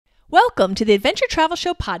Welcome to the Adventure Travel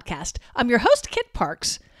Show podcast. I'm your host, Kit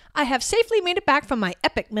Parks. I have safely made it back from my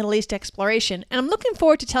epic Middle East exploration, and I'm looking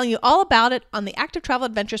forward to telling you all about it on the Active Travel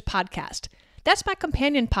Adventures podcast. That's my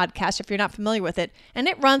companion podcast if you're not familiar with it, and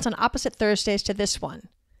it runs on opposite Thursdays to this one.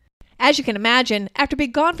 As you can imagine, after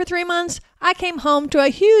being gone for 3 months, I came home to a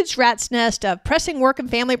huge rat's nest of pressing work and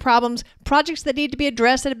family problems, projects that need to be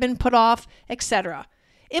addressed that have been put off, etc.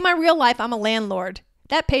 In my real life, I'm a landlord.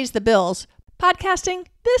 That pays the bills. Podcasting,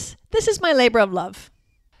 this is my labor of love.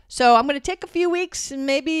 So I'm going to take a few weeks and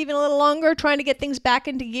maybe even a little longer trying to get things back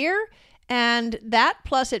into gear. And that,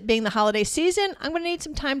 plus it being the holiday season, I'm going to need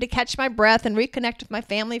some time to catch my breath and reconnect with my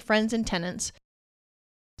family, friends, and tenants.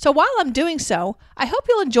 So while I'm doing so, I hope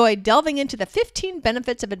you'll enjoy delving into the 15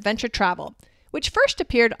 benefits of adventure travel, which first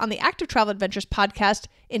appeared on the Active Travel Adventures podcast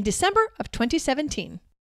in December of 2017.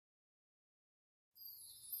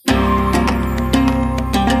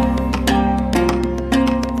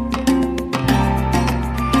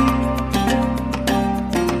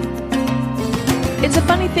 It's a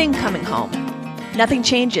funny thing coming home. Nothing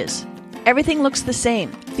changes. Everything looks the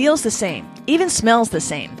same, feels the same, even smells the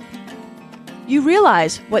same. You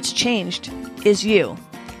realize what's changed is you.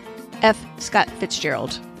 F. Scott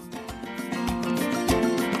Fitzgerald.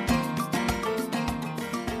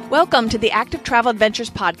 Welcome to the Active Travel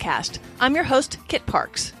Adventures podcast. I'm your host, Kit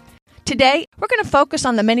Parks. Today, we're going to focus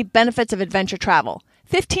on the many benefits of adventure travel,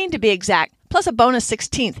 15 to be exact, plus a bonus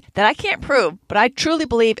 16th that I can't prove, but I truly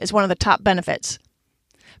believe is one of the top benefits.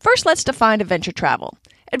 First, let's define adventure travel.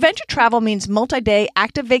 Adventure travel means multi-day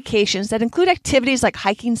active vacations that include activities like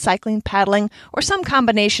hiking, cycling, paddling, or some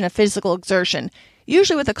combination of physical exertion,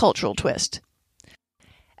 usually with a cultural twist.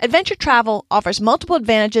 Adventure travel offers multiple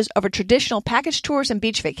advantages over traditional package tours and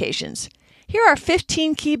beach vacations. Here are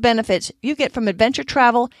 15 key benefits you get from adventure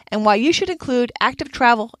travel and why you should include active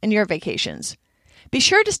travel in your vacations. Be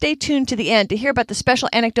sure to stay tuned to the end to hear about the special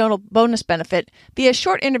anecdotal bonus benefit via a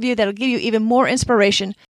short interview that will give you even more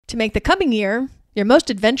inspiration to make the coming year your most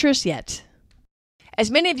adventurous yet.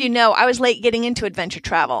 As many of you know, I was late getting into adventure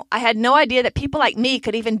travel. I had no idea that people like me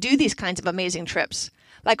could even do these kinds of amazing trips.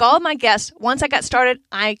 Like all of my guests, once I got started,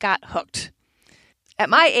 I got hooked. At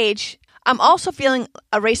my age, I'm also feeling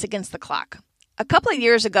a race against the clock. A couple of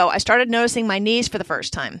years ago, I started noticing my knees for the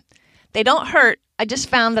first time. They don't hurt. I just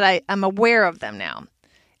found that I'm aware of them now.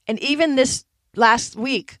 And even this last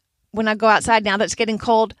week, when I go outside now that it's getting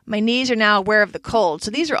cold, my knees are now aware of the cold. So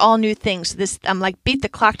these are all new things. I'm like beat the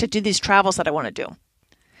clock to do these travels that I want to do.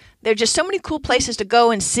 There are just so many cool places to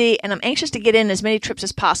go and see, and I'm anxious to get in as many trips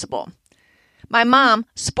as possible. My mom,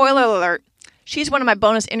 spoiler alert, she's one of my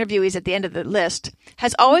bonus interviewees at the end of the list,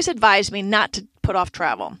 has always advised me not to put off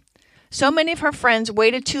travel. So many of her friends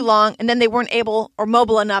waited too long, and then they weren't able or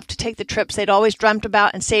mobile enough to take the trips they'd always dreamt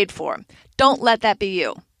about and saved for. Don't let that be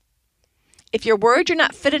you. If you're worried you're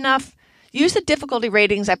not fit enough, use the difficulty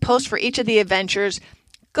ratings I post for each of the adventures.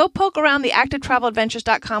 Go poke around the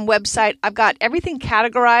activetraveladventures.com website. I've got everything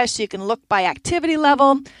categorized so you can look by activity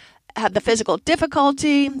level, have the physical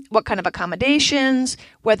difficulty, what kind of accommodations,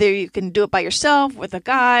 whether you can do it by yourself, with a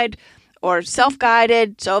guide, or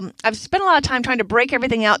self-guided. So I've spent a lot of time trying to break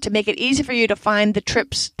everything out to make it easy for you to find the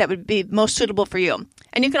trips that would be most suitable for you.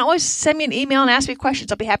 And you can always send me an email and ask me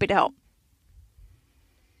questions. I'll be happy to help.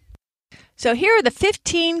 So here are the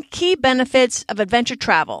 15 key benefits of adventure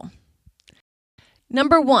travel.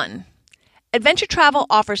 Number 1, adventure travel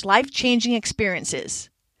offers life-changing experiences.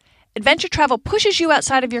 Adventure travel pushes you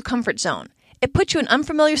outside of your comfort zone. It puts you in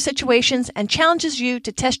unfamiliar situations and challenges you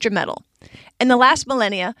to test your mettle. In the last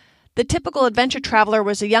millennia, the typical adventure traveler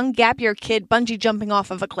was a young gap-year kid bungee jumping off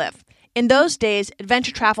of a cliff. In those days,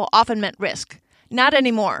 adventure travel often meant risk. Not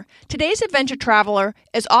anymore. Today's adventure traveler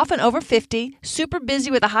is often over 50, super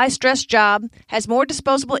busy with a high-stress job, has more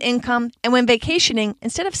disposable income, and when vacationing,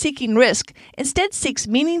 instead of seeking risk, instead seeks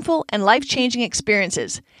meaningful and life-changing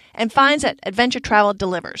experiences, and finds that adventure travel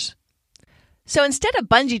delivers. So instead of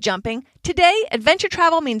bungee jumping, today adventure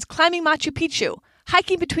travel means climbing Machu Picchu,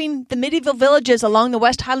 hiking between the medieval villages along the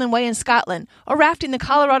West Highland Way in Scotland, or rafting the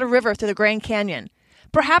Colorado River through the Grand Canyon.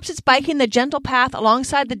 Perhaps it's biking the gentle path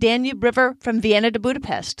alongside the Danube River from Vienna to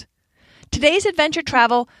Budapest. Today's adventure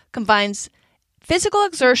travel combines physical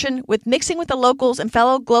exertion with mixing with the locals and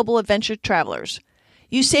fellow global adventure travelers.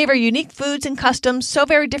 You savor unique foods and customs so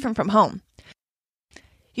very different from home.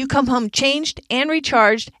 You come home changed and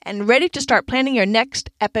recharged and ready to start planning your next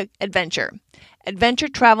epic adventure. Adventure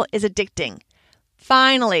travel is addicting.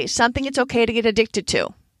 Finally, something it's okay to get addicted to.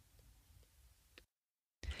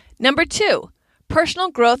 Number 2.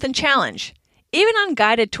 Personal growth and challenge. Even on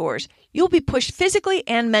guided tours, you'll be pushed physically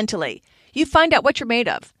and mentally. You find out what you're made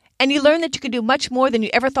of. and you learn that you can do much more than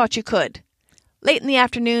you ever thought you could. Late in the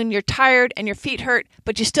afternoon, you're tired and your feet hurt,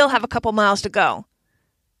 but you still have a couple miles to go.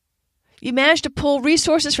 You manage to pull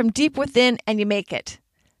resources from deep within and you make it.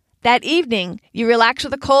 That evening, you relax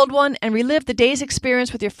with a cold one and relive the day's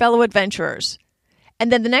experience with your fellow adventurers.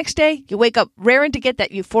 And then the next day, you wake up raring to get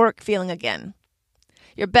that euphoric feeling again.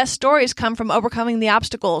 Your best stories come from overcoming the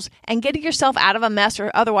obstacles and getting yourself out of a mess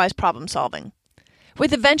or otherwise problem solving.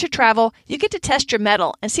 With adventure travel, you get to test your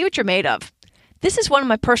mettle and see what you're made of. This is one of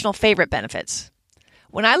my personal favorite benefits.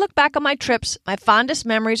 When I look back on my trips, my fondest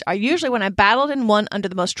memories are usually when I battled and won under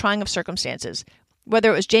the most trying of circumstances, whether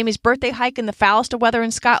it was Jamie's birthday hike in the foulest of weather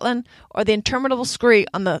in Scotland or the interminable scree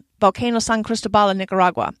on the volcano San Cristobal in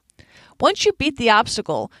Nicaragua. Once you beat the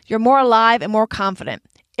obstacle, you're more alive and more confident.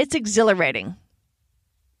 It's exhilarating.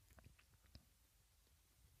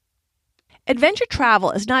 Adventure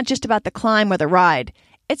travel is not just about the climb or the ride.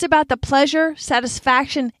 It's about the pleasure,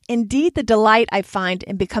 satisfaction, indeed the delight I find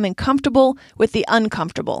in becoming comfortable with the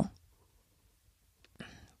uncomfortable.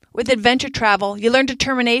 With adventure travel, you learn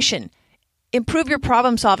determination, improve your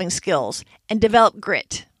problem-solving skills, and develop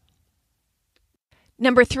grit.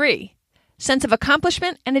 Number 3, sense of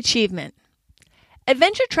accomplishment and achievement.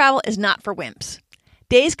 Adventure travel is not for wimps.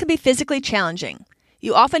 Days can be physically challenging.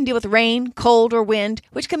 You often deal with rain, cold, or wind,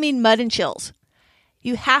 which can mean mud and chills.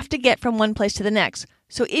 You have to get from one place to the next,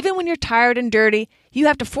 so even when you're tired and dirty, you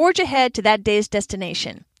have to forge ahead to that day's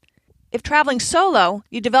destination. If traveling solo,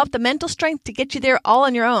 you develop the mental strength to get you there all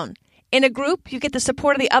on your own. In a group, you get the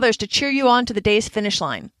support of the others to cheer you on to the day's finish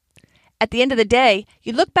line. At the end of the day,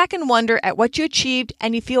 you look back and wonder at what you achieved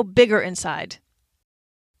and you feel bigger inside.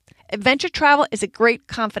 Adventure travel is a great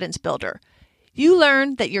confidence builder. You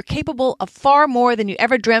learn that you're capable of far more than you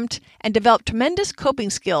ever dreamt and develop tremendous coping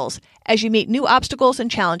skills as you meet new obstacles and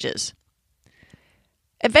challenges.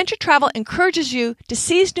 Adventure travel encourages you to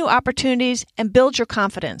seize new opportunities and build your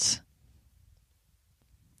confidence.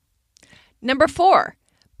 Number 4,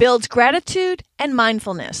 builds gratitude and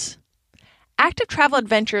mindfulness. Active travel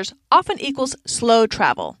adventures often equals slow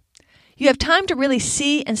travel. You have time to really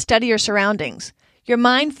see and study your surroundings. Your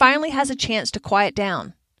mind finally has a chance to quiet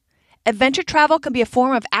down. Adventure travel can be a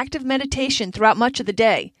form of active meditation throughout much of the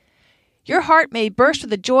day. Your heart may burst with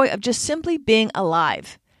the joy of just simply being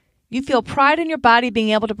alive. You feel pride in your body being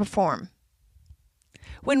able to perform.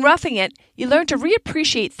 When roughing it, you learn to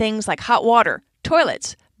reappreciate things like hot water,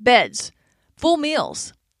 toilets, beds, full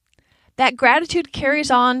meals. That gratitude carries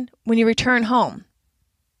on when you return home,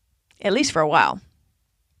 at least for a while.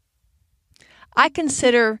 I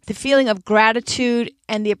consider the feeling of gratitude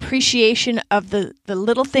and the appreciation of the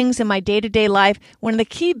little things in my day-to-day life one of the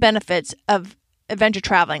key benefits of adventure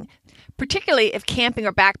traveling, particularly if camping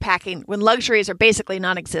or backpacking when luxuries are basically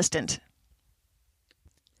non-existent.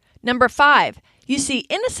 Number 5, you see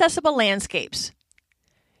inaccessible landscapes.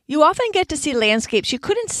 You often get to see landscapes you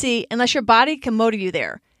couldn't see unless your body can motor you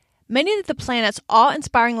there. Many of the planet's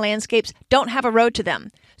awe-inspiring landscapes don't have a road to them,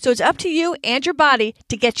 so it's up to you and your body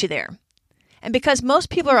to get you there. And because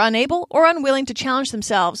most people are unable or unwilling to challenge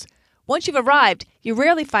themselves, once you've arrived, you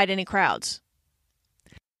rarely fight any crowds.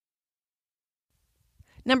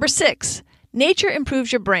 Number 6, nature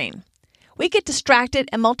improves your brain. We get distracted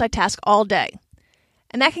and multitask all day,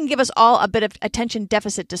 and that can give us all a bit of attention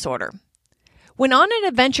deficit disorder. When on an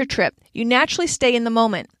adventure trip, you naturally stay in the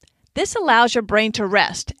moment. This allows your brain to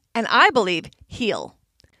rest, and I believe heal.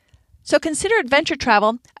 So consider adventure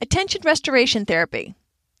travel attention restoration therapy.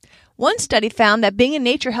 One study found that being in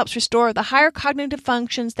nature helps restore the higher cognitive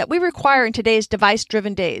functions that we require in today's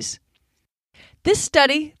device-driven days. This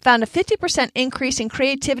study found a 50% increase in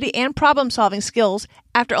creativity and problem-solving skills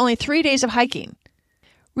after only 3 days of hiking.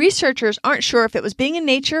 Researchers aren't sure if it was being in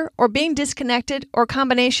nature or being disconnected or a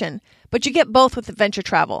combination, but you get both with adventure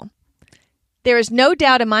travel. There is no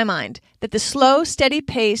doubt in my mind that the slow, steady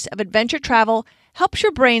pace of adventure travel helps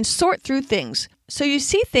your brain sort through things so you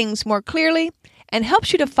see things more clearly and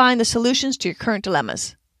helps you to find the solutions to your current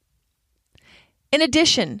dilemmas. In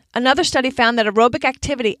addition, another study found that aerobic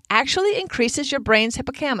activity actually increases your brain's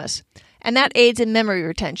hippocampus, and that aids in memory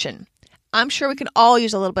retention. I'm sure we can all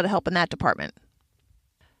use a little bit of help in that department.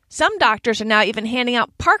 Some doctors are now even handing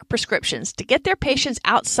out park prescriptions to get their patients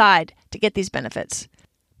outside to get these benefits.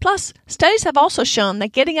 Plus, studies have also shown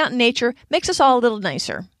that getting out in nature makes us all a little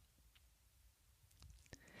nicer.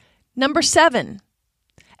 Number 7,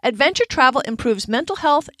 adventure travel improves mental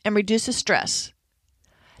health and reduces stress.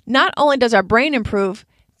 Not only does our brain improve,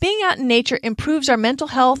 being out in nature improves our mental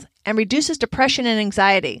health and reduces depression and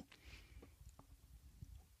anxiety.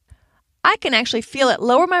 I can actually feel it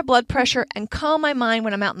lower my blood pressure and calm my mind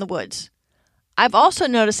when I'm out in the woods. I've also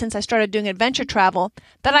noticed since I started doing adventure travel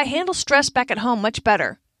that I handle stress back at home much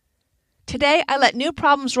better. Today, I let new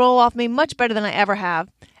problems roll off me much better than I ever have.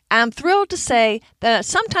 And I'm thrilled to say that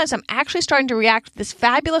sometimes I'm actually starting to react to this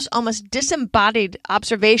fabulous, almost disembodied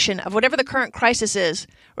observation of whatever the current crisis is,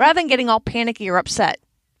 rather than getting all panicky or upset.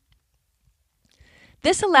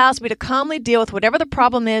 This allows me to calmly deal with whatever the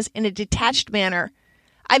problem is in a detached manner.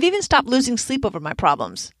 I've even stopped losing sleep over my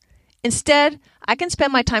problems. Instead, I can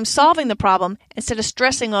spend my time solving the problem instead of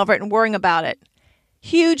stressing over it and worrying about it.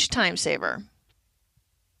 Huge time saver.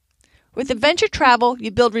 With adventure travel,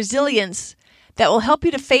 you build resilience that will help you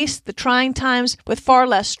to face the trying times with far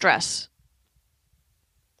less stress.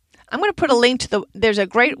 I'm going to put a link to there's a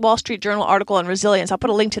great Wall Street Journal article on resilience. I'll put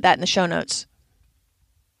a link to that in the show notes.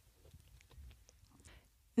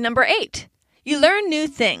 Number 8, you learn new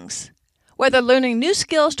things. Whether learning new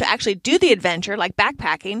skills to actually do the adventure, like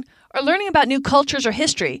backpacking, or learning about new cultures or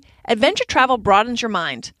history, adventure travel broadens your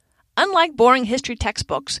mind. Unlike boring history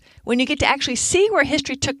textbooks, when you get to actually see where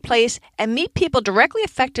history took place and meet people directly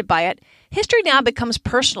affected by it, history now becomes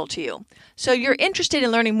personal to you. So you're interested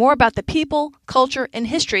in learning more about the people, culture, and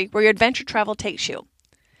history where your adventure travel takes you.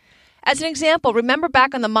 As an example, remember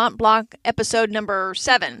back on the Mont Blanc episode number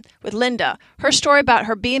 7 with Linda, her story about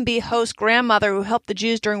her B&B host grandmother who helped the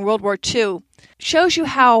Jews during World War II shows you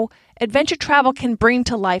how adventure travel can bring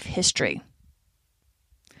to life history.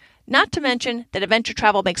 Not to mention that adventure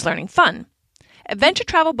travel makes learning fun. Adventure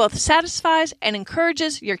travel both satisfies and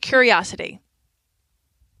encourages your curiosity.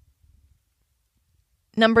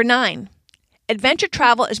 Number 9, adventure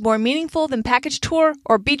travel is more meaningful than package tour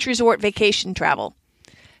or beach resort vacation travel.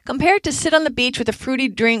 Compared to sit on the beach with a fruity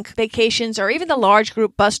drink vacations or even the large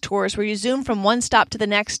group bus tours where you zoom from one stop to the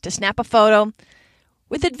next to snap a photo,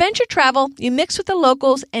 with adventure travel, you mix with the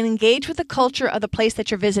locals and engage with the culture of the place that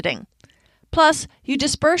you're visiting. Plus, you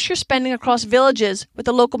disperse your spending across villages with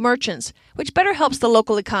the local merchants, which better helps the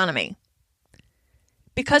local economy.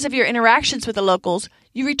 Because of your interactions with the locals,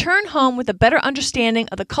 you return home with a better understanding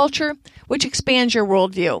of the culture, which expands your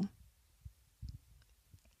worldview.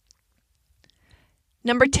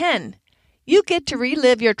 Number 10, you get to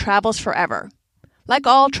relive your travels forever. Like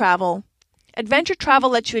all travel, adventure travel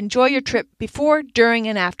lets you enjoy your trip before, during,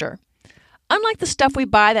 and after. Unlike the stuff we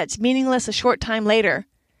buy that's meaningless a short time later,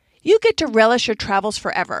 you get to relish your travels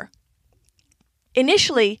forever.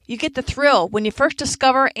 Initially, you get the thrill when you first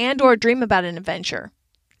discover and/or dream about an adventure.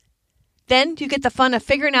 Then you get the fun of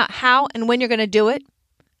figuring out how and when you're going to do it.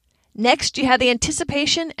 Next, you have the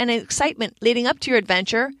anticipation and excitement leading up to your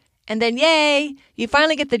adventure. And then, yay, you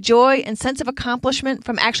finally get the joy and sense of accomplishment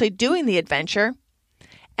from actually doing the adventure.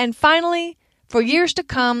 And finally, for years to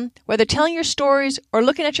come, whether telling your stories or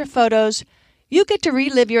looking at your photos, you get to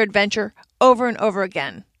relive your adventure over and over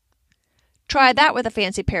again. Try that with a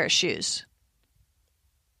fancy pair of shoes.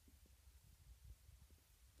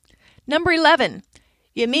 Number 11,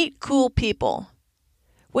 you meet cool people.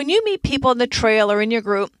 When you meet people on the trail or in your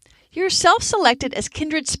group, you're self-selected as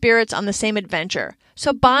kindred spirits on the same adventure,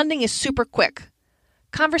 so bonding is super quick.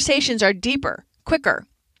 Conversations are deeper, quicker.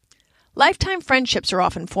 Lifetime friendships are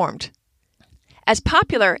often formed. As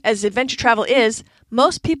popular as adventure travel is,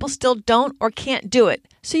 most people still don't or can't do it,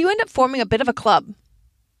 so you end up forming a bit of a club.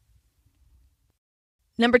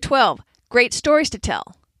 Number 12, great stories to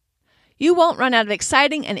tell. You won't run out of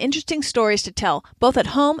exciting and interesting stories to tell, both at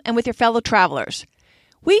home and with your fellow travelers.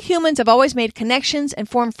 We humans have always made connections and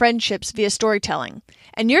formed friendships via storytelling,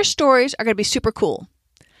 and your stories are going to be super cool.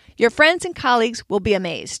 Your friends and colleagues will be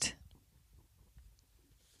amazed.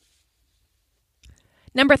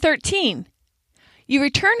 Number 13, you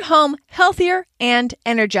return home healthier and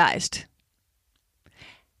energized.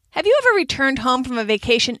 Have you ever returned home from a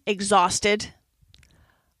vacation exhausted?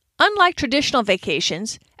 Unlike traditional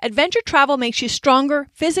vacations, adventure travel makes you stronger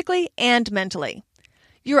physically and mentally.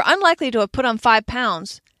 You are unlikely to have put on 5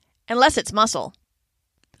 pounds, unless it's muscle.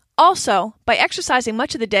 Also, by exercising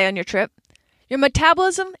much of the day on your trip, your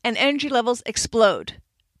metabolism and energy levels explode.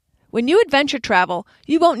 When you adventure travel,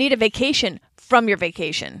 you won't need a vacation from your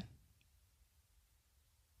vacation.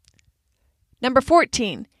 Number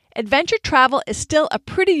 14, adventure travel is still a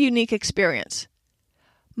pretty unique experience.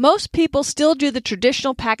 Most people still do the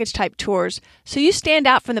traditional package type tours, so you stand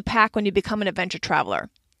out from the pack when you become an adventure traveler.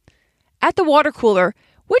 At the water cooler,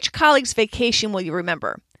 which colleague's vacation will you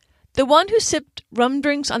remember? The one who sipped rum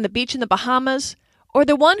drinks on the beach in the Bahamas, or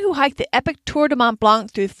the one who hiked the epic Tour de Mont Blanc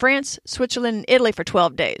through France, Switzerland, and Italy for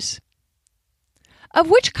 12 days? Of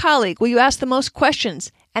which colleague will you ask the most questions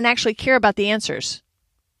and actually care about the answers?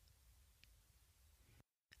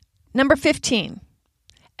 Number 15.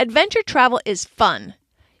 Adventure travel is fun.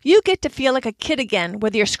 You get to feel like a kid again,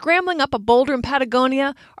 whether you're scrambling up a boulder in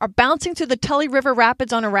Patagonia or bouncing through the Tully River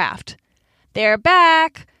Rapids on a raft. They're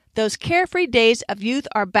back! Those carefree days of youth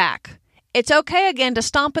are back. It's okay again to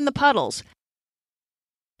stomp in the puddles.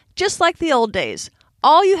 Just like the old days,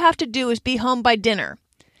 all you have to do is be home by dinner.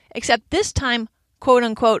 Except this time,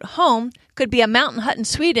 quote-unquote home could be a mountain hut in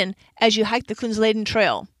Sweden as you hike the Kungsleden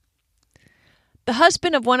Trail. The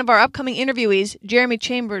husband of one of our upcoming interviewees, Jeremy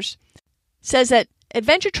Chambers, says that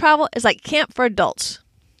adventure travel is like camp for adults.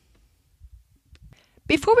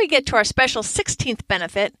 Before we get to our special 16th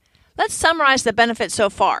benefit, let's summarize the benefits so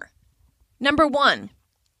far. Number 1,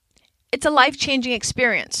 it's a life-changing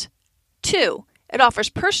experience. 2, it offers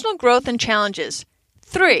personal growth and challenges.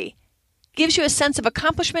 3, gives you a sense of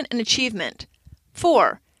accomplishment and achievement.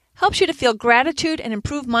 4, helps you to feel gratitude and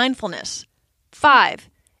improve mindfulness. 5,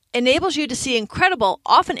 enables you to see incredible,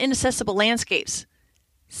 often inaccessible landscapes.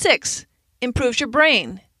 6, improves your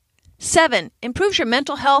brain. 7, improves your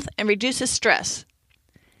mental health and reduces stress.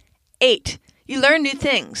 8, you learn new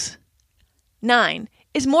things. 9,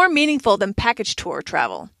 is more meaningful than package tour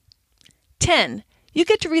travel. 10, you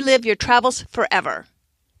get to relive your travels forever.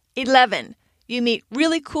 11, you meet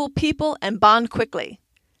really cool people and bond quickly.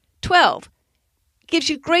 12, gives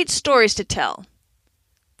you great stories to tell.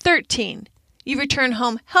 13, you return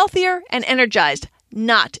home healthier and energized,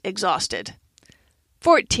 not exhausted.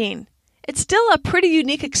 14, it's still a pretty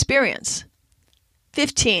unique experience.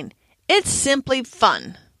 15, it's simply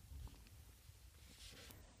fun.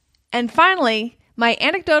 And finally, my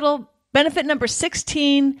anecdotal benefit number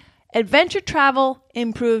 16, adventure travel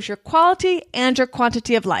improves your quality and your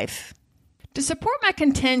quantity of life. To support my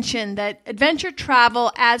contention that adventure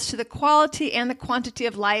travel adds to the quality and the quantity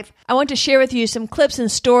of life, I want to share with you some clips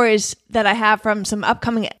and stories that I have from some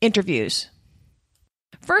upcoming interviews.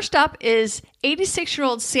 First up is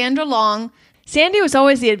 86-year-old Sandra Long. Sandy was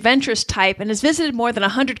always the adventurous type and has visited more than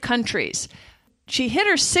 100 countries. She hit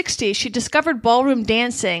her 60s, she discovered ballroom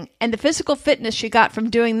dancing, and the physical fitness she got from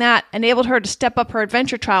doing that enabled her to step up her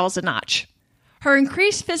adventure travels a notch. Her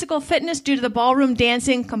increased physical fitness due to the ballroom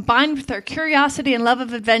dancing, combined with her curiosity and love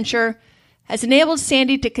of adventure, has enabled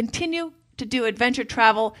Sandy to continue to do adventure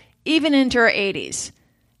travel even into her 80s.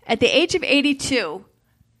 At the age of 82,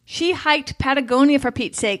 she hiked Patagonia, for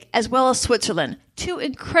Pete's sake, as well as Switzerland, 2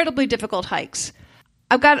 incredibly difficult hikes.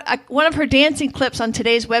 I've got one of her dancing clips on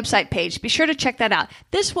today's website page. Be sure to check that out.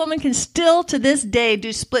 This woman can still, to this day,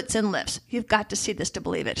 do splits and lifts. You've got to see this to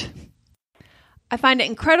believe it. I find it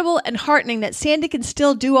incredible and heartening that Sandy can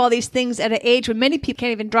still do all these things at an age when many people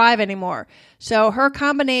can't even drive anymore. So her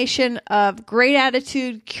combination of great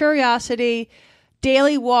attitude, curiosity,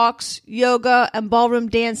 daily walks, yoga, and ballroom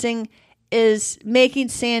dancing is making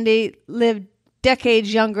Sandy live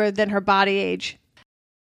decades younger than her body age.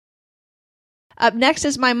 Up next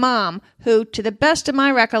is my mom, who, to the best of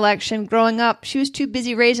my recollection, growing up, she was too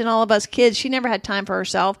busy raising all of us kids. She never had time for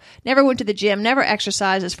herself, never went to the gym, never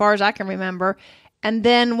exercised as far as I can remember. And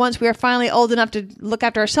then once we were finally old enough to look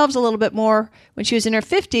after ourselves a little bit more, when she was in her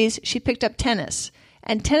 50s, she picked up tennis.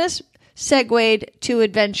 And tennis segued to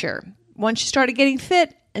adventure. Once she started getting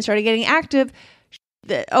fit and started getting active,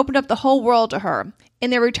 it opened up the whole world to her. In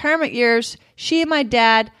their retirement years, she and my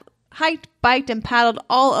dad hiked, biked, and paddled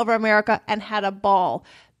all over America and had a ball.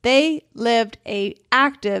 They lived a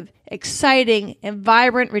active, exciting, and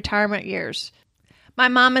vibrant retirement years. My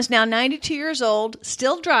mom is now 92 years old,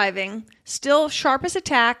 still driving, still sharp as a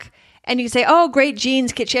tack, and you say, oh, great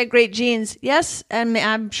genes, Kit, she had great genes. Yes, and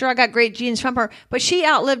I'm sure I got great genes from her, but she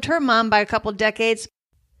outlived her mom by a couple decades.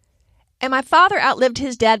 And my father outlived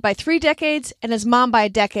his dad by 3 decades and his mom by a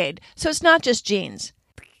decade. So it's not just genes.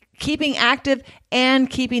 Keeping active and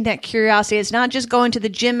keeping that curiosity. It's not just going to the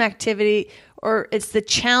gym activity, or it's the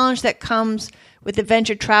challenge that comes with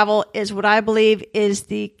adventure travel is what I believe is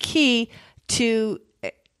the key to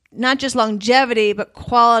not just longevity, but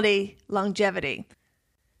quality longevity.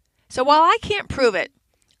 So while I can't prove it,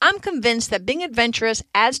 I'm convinced that being adventurous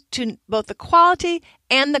adds to both the quality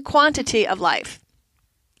and the quantity of life.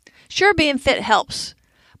 Sure, being fit helps,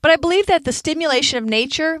 but I believe that the stimulation of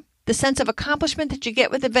nature, the sense of accomplishment that you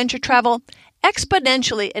get with adventure travel,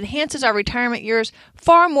 exponentially enhances our retirement years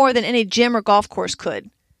far more than any gym or golf course could.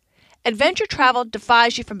 Adventure travel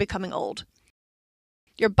defies you from becoming old.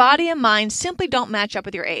 Your body and mind simply don't match up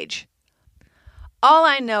with your age. All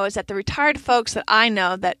I know is that the retired folks that I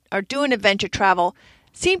know that are doing adventure travel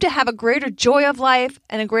seem to have a greater joy of life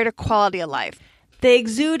and a greater quality of life. They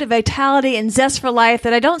exude a vitality and zest for life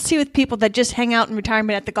that I don't see with people that just hang out in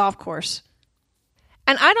retirement at the golf course.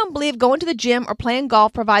 And I don't believe going to the gym or playing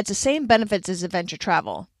golf provides the same benefits as adventure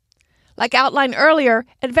travel. Like outlined earlier,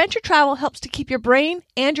 adventure travel helps to keep your brain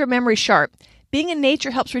and your memory sharp. Being in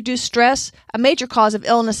nature helps reduce stress, a major cause of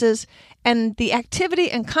illnesses, and the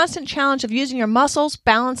activity and constant challenge of using your muscles,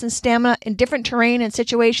 balance, and stamina in different terrain and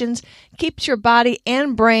situations keeps your body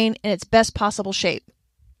and brain in its best possible shape.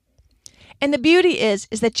 And the beauty is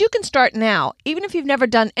that you can start now, even if you've never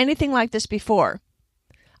done anything like this before.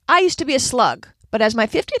 I used to be a slug, but as my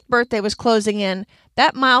 50th birthday was closing in,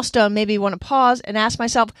 that milestone made me want to pause and ask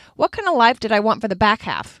myself, what kind of life did I want for the back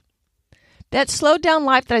half? That slowed down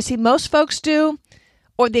life that I see most folks do,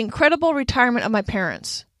 or the incredible retirement of my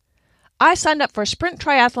parents. I signed up for a sprint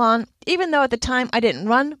triathlon, even though at the time I didn't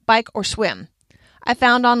run, bike, or swim. I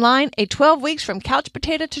found online a 12 weeks from couch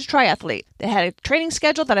potato to triathlete that had a training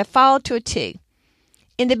schedule that I followed to a T.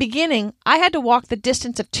 In the beginning, I had to walk the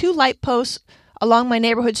distance of 2 light posts along my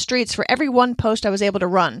neighborhood streets for every 1 post I was able to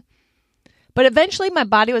run. But eventually my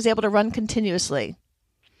body was able to run continuously.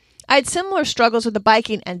 I had similar struggles with the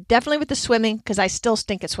biking and definitely with the swimming because I still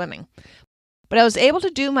stink at swimming. But I was able to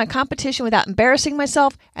do my competition without embarrassing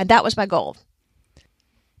myself, and that was my goal.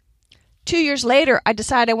 2 years later, I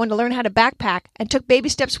decided I wanted to learn how to backpack and took baby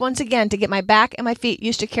steps once again to get my back and my feet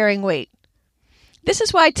used to carrying weight. This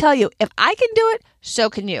is why I tell you, if I can do it, so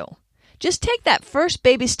can you. Just take that first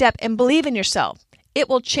baby step and believe in yourself. It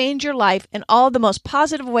will change your life in all the most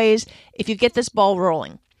positive ways if you get this ball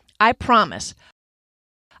rolling. I promise.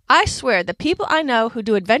 I swear the people I know who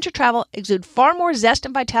do adventure travel exude far more zest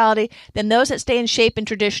and vitality than those that stay in shape in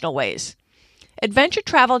traditional ways. Adventure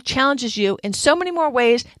travel challenges you in so many more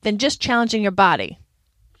ways than just challenging your body.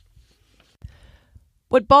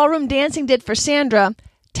 What ballroom dancing did for Sandra,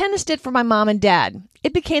 tennis did for my mom and dad.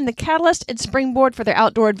 It became the catalyst and springboard for their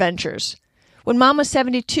outdoor adventures. When Mom was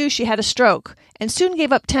 72, she had a stroke and soon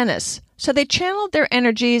gave up tennis. So they channeled their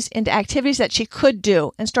energies into activities that she could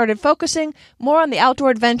do and started focusing more on the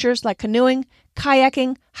outdoor adventures like canoeing,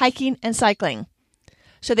 kayaking, hiking, and cycling.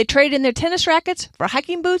 So they traded in their tennis rackets for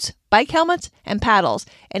hiking boots, bike helmets, and paddles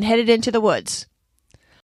and headed into the woods.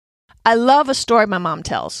 I love a story my mom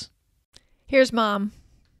tells. Here's Mom.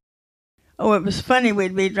 Oh, it was funny.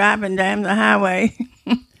 We'd be driving down the highway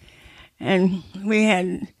and we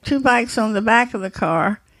had 2 bikes on the back of the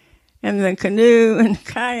car and the canoe and the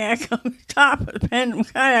kayak on the top, the tandem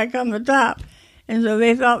kayak on the top. And so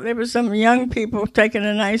they thought there were some young people taking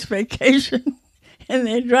a nice vacation, and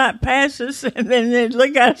they'd drive past us, and then they'd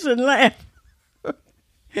look at us and laugh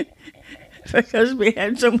because we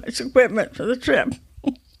had so much equipment for the trip.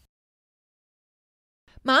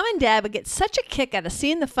 Mom and Dad would get such a kick out of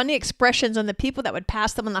seeing the funny expressions on the people that would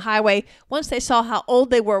pass them on the highway once they saw how old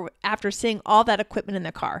they were after seeing all that equipment in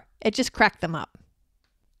their car. It just cracked them up.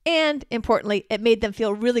 And, importantly, it made them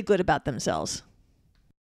feel really good about themselves.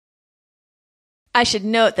 I should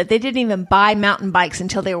note that they didn't even buy mountain bikes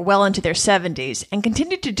until they were well into their 70s and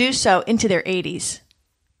continued to do so into their 80s.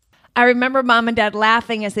 I remember Mom and Dad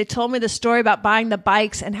laughing as they told me the story about buying the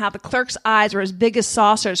bikes and how the clerk's eyes were as big as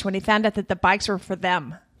saucers when he found out that the bikes were for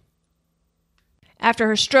them. After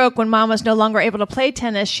her stroke, when Mom was no longer able to play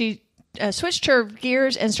tennis, she switched her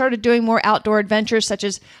gears and started doing more outdoor adventures such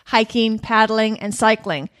as hiking, paddling, and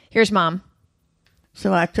cycling. Here's Mom.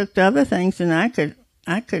 So I took the other things, and I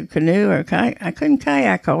could canoe or kayak. I couldn't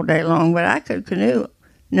kayak all day long, but I could canoe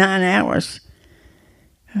 9 hours.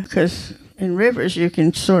 Because in rivers you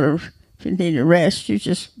can sort of, if you need a rest, you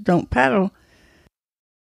just don't paddle.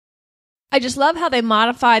 I just love how they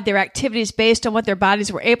modified their activities based on what their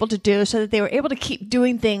bodies were able to do so that they were able to keep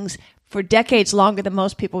doing things for decades longer than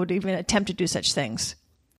most people would even attempt to do such things.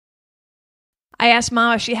 I asked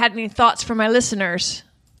Mom if she had any thoughts for my listeners.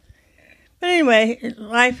 But anyway,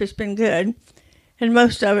 life has been good. And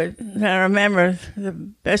most of it, I remember, the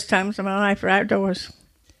best times of my life are outdoors.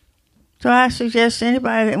 So I suggest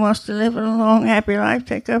anybody that wants to live a long, happy life,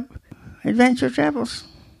 take up adventure travels.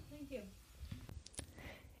 Thank you.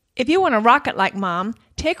 If you want to rock it like Mom,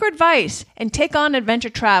 take her advice and take on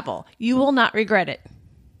adventure travel. You will not regret it.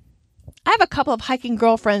 I have a couple of hiking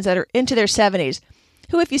girlfriends that are into their 70s,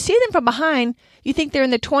 who if you see them from behind, you think they're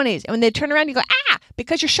in their 20s. And when they turn around, you go, ah,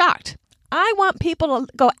 because you're shocked. I want people to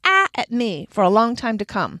go, ah, at me for a long time to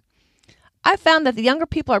come. I've found that the younger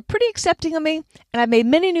people are pretty accepting of me, and I've made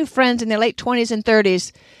many new friends in their late 20s and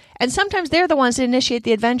 30s, and sometimes they're the ones that initiate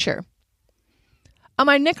the adventure. On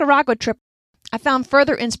my Nicaragua trip, I found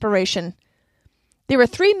further inspiration. There were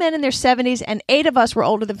 3 men in their 70s, and 8 of us were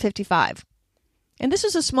older than 55. And this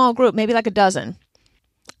was a small group, maybe like a dozen.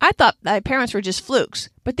 I thought my parents were just flukes,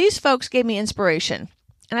 but these folks gave me inspiration.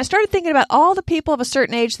 And I started thinking about all the people of a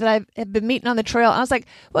certain age that I have been meeting on the trail, and I was like,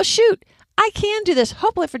 well, shoot, I can do this,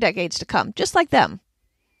 hopefully for decades to come, just like them.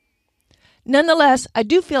 Nonetheless, I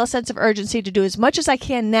do feel a sense of urgency to do as much as I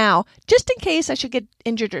can now, just in case I should get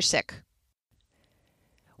injured or sick.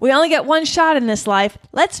 We only get one shot in this life.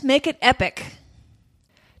 Let's make it epic.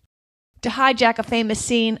 To hijack a famous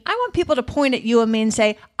scene, I want people to point at you and me and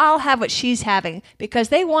say, I'll have what she's having, because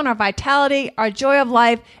they want our vitality, our joy of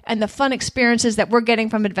life, and the fun experiences that we're getting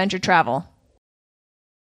from adventure travel.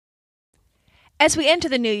 As we enter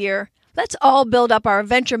the new year, let's all build up our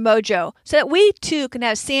adventure mojo so that we too can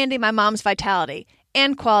have Sandy, my mom's vitality,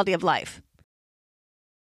 and quality of life.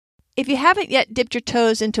 If you haven't yet dipped your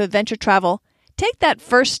toes into adventure travel, take that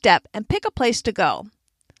first step and pick a place to go.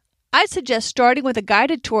 I'd suggest starting with a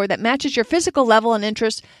guided tour that matches your physical level and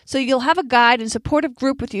interests so you'll have a guide and supportive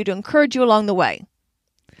group with you to encourage you along the way.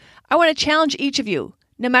 I want to challenge each of you,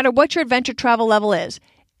 no matter what your adventure travel level is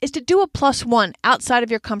to do a +1 outside of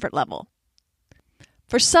your comfort level.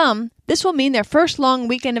 For some, this will mean their first long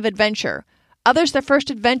weekend of adventure, others their first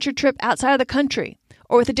adventure trip outside of the country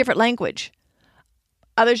or with a different language.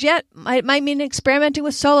 Others yet might mean experimenting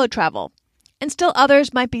with solo travel, and still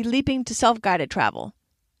others might be leaping to self-guided travel.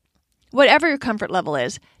 Whatever your comfort level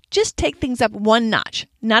is, just take things up one notch.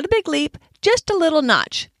 Not a big leap, just a little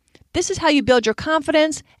notch. This is how you build your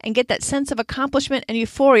confidence and get that sense of accomplishment and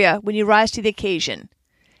euphoria when you rise to the occasion.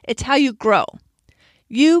 It's how you grow.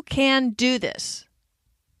 You can do this.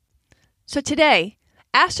 So today,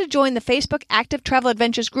 ask to join the Facebook Active Travel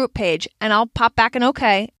Adventures group page, and I'll pop back an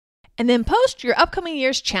OK, and then post your upcoming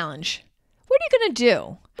year's challenge. What are you going to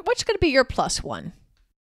do? What's going to be your +1?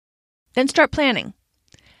 Then start planning.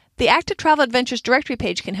 The Active Travel Adventures directory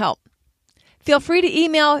page can help. Feel free to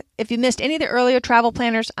email if you missed any of the earlier travel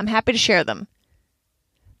planners. I'm happy to share them.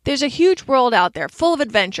 There's a huge world out there full of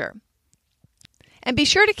adventure. And be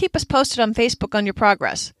sure to keep us posted on Facebook on your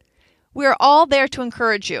progress. We are all there to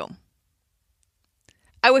encourage you.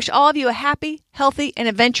 I wish all of you a happy, healthy, and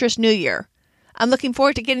adventurous new year. I'm looking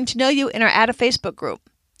forward to getting to know you in our Add a Facebook group.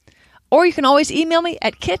 Or you can always email me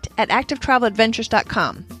at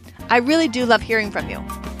kit@activetraveladventures.com. I really do love hearing from you.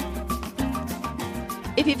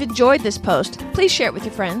 If you've enjoyed this post, please share it with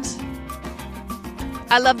your friends.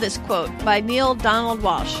 I love this quote by Neil Donald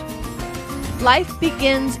Walsh. Life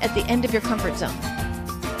begins at the end of your comfort zone.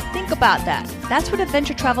 Think about that. That's what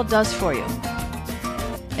adventure travel does for you.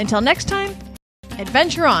 Until next time,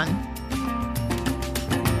 adventure on.